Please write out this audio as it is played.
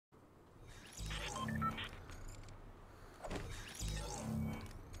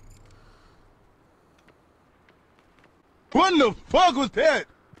What the fuck was that?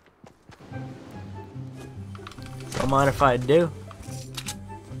 Don't mind if I do.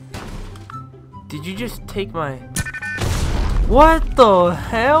 Did you just take my... What the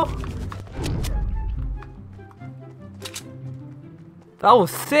hell? That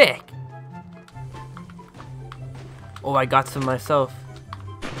was sick. Oh, I got some myself.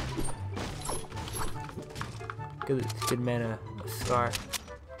 Good man, a scar.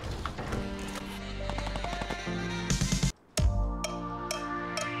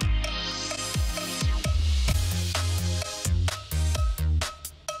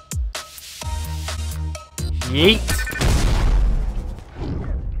 Yeet!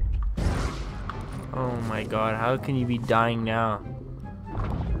 Oh my god, how can you be dying now?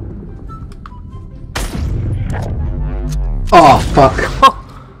 Oh, fuck.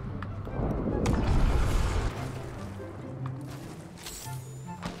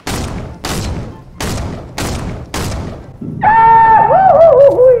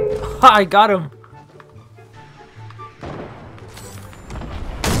 I got him!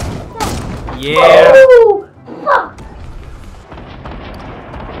 Yeah!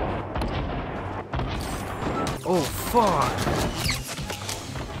 Oh, fuck!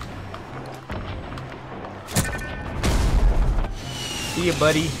 See ya,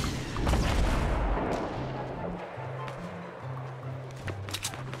 buddy.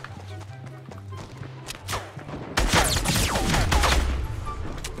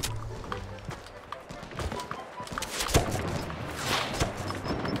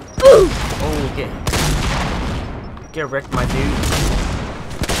 Oh, get wrecked, my dude.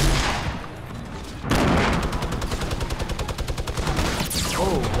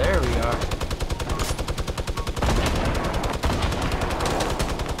 Oh, there we are.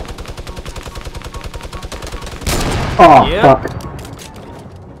 Oh, Yep. fuck.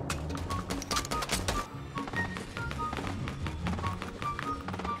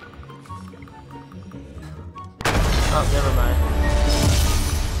 Oh, never mind.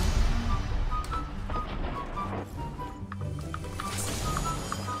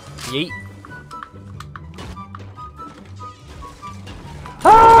 Yeet.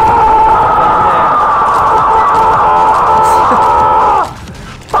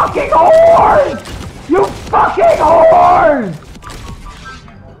 Fucking whores! You fucking whores!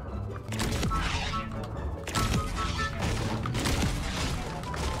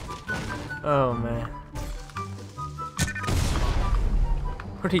 Oh man.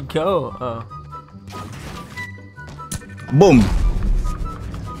 Where'd he go? Oh. Boom.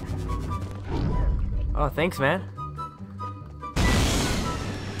 Oh, thanks, man.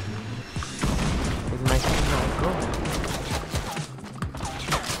 Where's my go?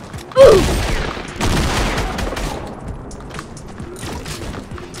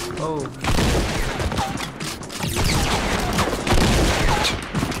 Oh.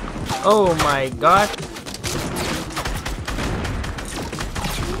 Oh my god.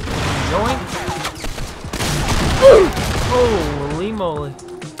 Going? Holy moly.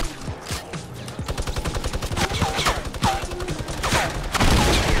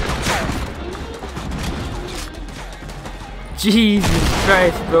 Jesus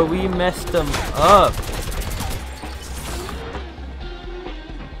Christ, bro, we messed them up.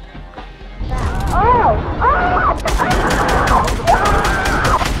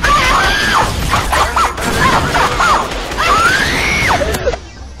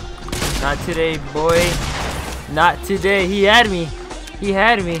 Not today, boy. Not today. He had me. He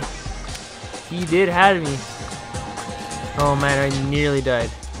had me. He did have me. Oh man, I nearly died.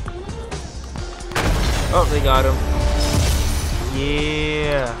 Oh, they got him.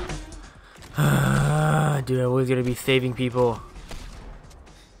 Yeah. Dude, I was gonna be saving people.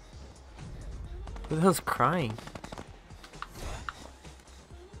 Who the hell's crying?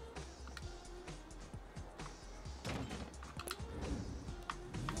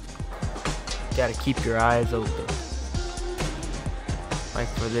 Gotta keep your eyes open. Like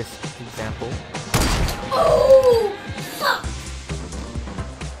for this example.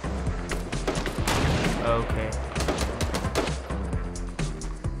 Okay.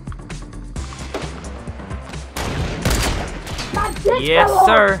 Yes,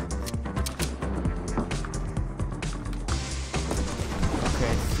 sir. Okay,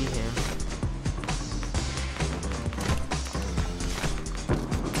 I see him.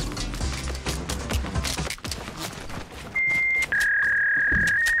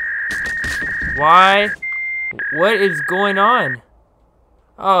 Why? What is going on?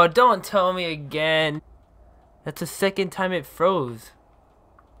 Oh, don't tell me again. That's the second time it froze.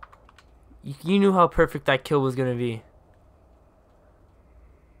 You knew how perfect that kill was gonna be.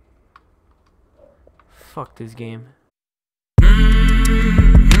 Fuck this game.